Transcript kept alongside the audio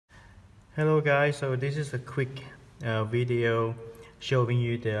Hello guys, so this is a quick video showing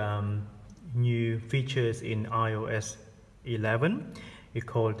you the new features in iOS 11. It's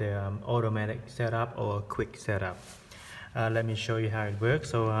called the automatic setup or quick setup. Let me show you how it works.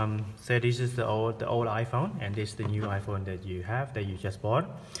 So say this is the old iPhone and this is the new iPhone that you just bought.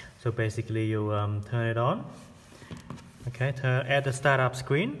 So basically you turn it on. Okay, at the startup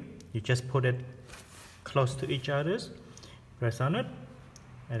screen, you just put it close to each other's, press on it.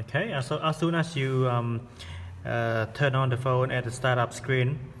 Okay, so as soon as you turn on the phone at the startup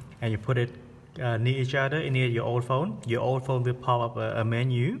screen and you put it near each other, near your old phone will pop up a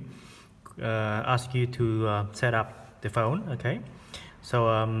menu, ask you to set up the phone. Okay,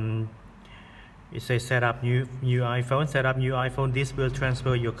 so it says set up new iPhone. Set up new iPhone. This will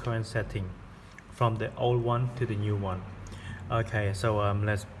transfer your current setting from the old one to the new one. Okay, so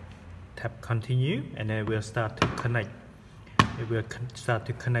let's tap continue, and then we'll start to connect. It will start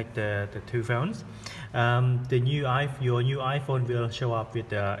to connect the two phones. Your new iPhone will show up with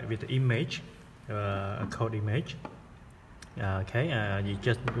the image, a code image. You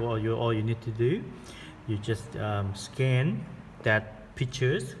just all you need to do, you just scan that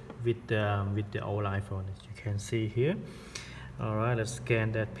pictures with the old iPhone, as you can see here. All right, let's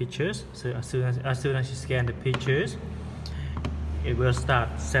scan that pictures. So as soon as you scan the pictures, it will start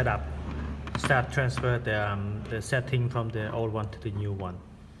transfer the setting from the old one to the new one.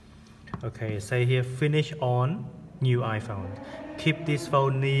 Okay, say here finish on new iPhone. Keep this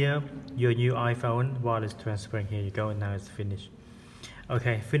phone near your new iPhone while it's transferring. Here you go, and now it's finished.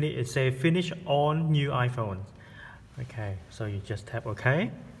 Okay, it say finish on new iPhone. Okay, so you just tap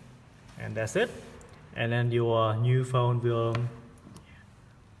OK, and that's it. And then your new phone will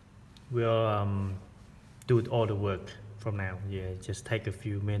do all the work from now. Yeah, just take a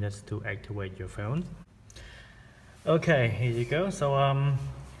few minutes to activate your phone. Okay, here you go. So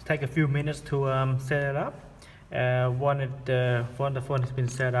take a few minutes to set it up. Once the phone has been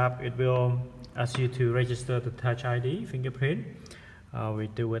set up, it will ask you to register the Touch ID fingerprint. We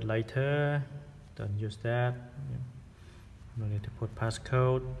do it later. Don't use that. No need to put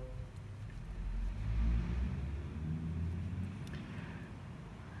passcode.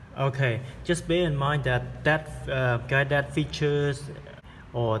 Okay, just bear in mind that features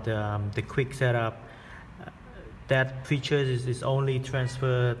or the quick setup, that features is only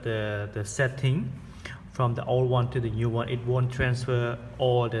transfer the setting from the old one to the new one. It won't transfer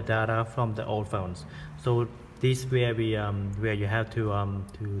all the data from the old phones. So this where you have to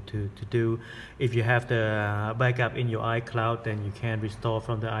do. If you have the backup in your iCloud, then you can restore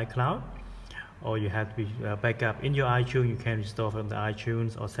from the iCloud. Or you have to backup in your iTunes, you can restore from the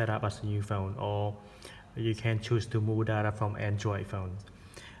iTunes or set up as a new phone, or you can choose to move data from Android phones.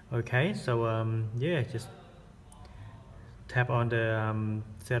 Okay, so yeah, just tap on the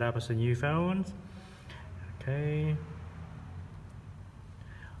set up as a new phone. Okay,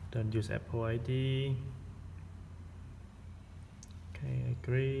 don't use Apple ID. Okay,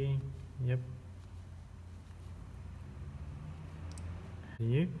 agree. Yep.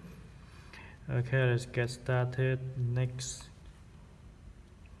 Continue. Okay, let's get started. Next.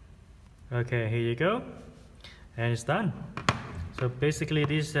 Okay, here you go, and it's done. So basically,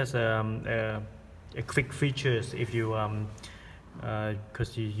 this is a quick features. If you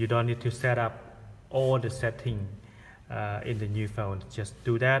because you don't need to set up all the setting in the new phone. Just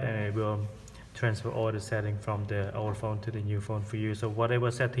do that, and it will transfer all the setting from the old phone to the new phone for you. So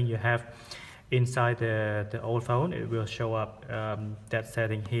whatever setting you have inside the old phone, it will show up that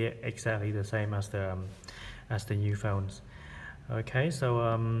setting here exactly the same as the new phones. Okay,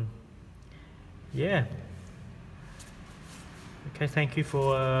 so yeah. Okay, thank you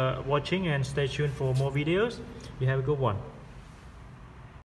for watching, and stay tuned for more videos. You have a good one.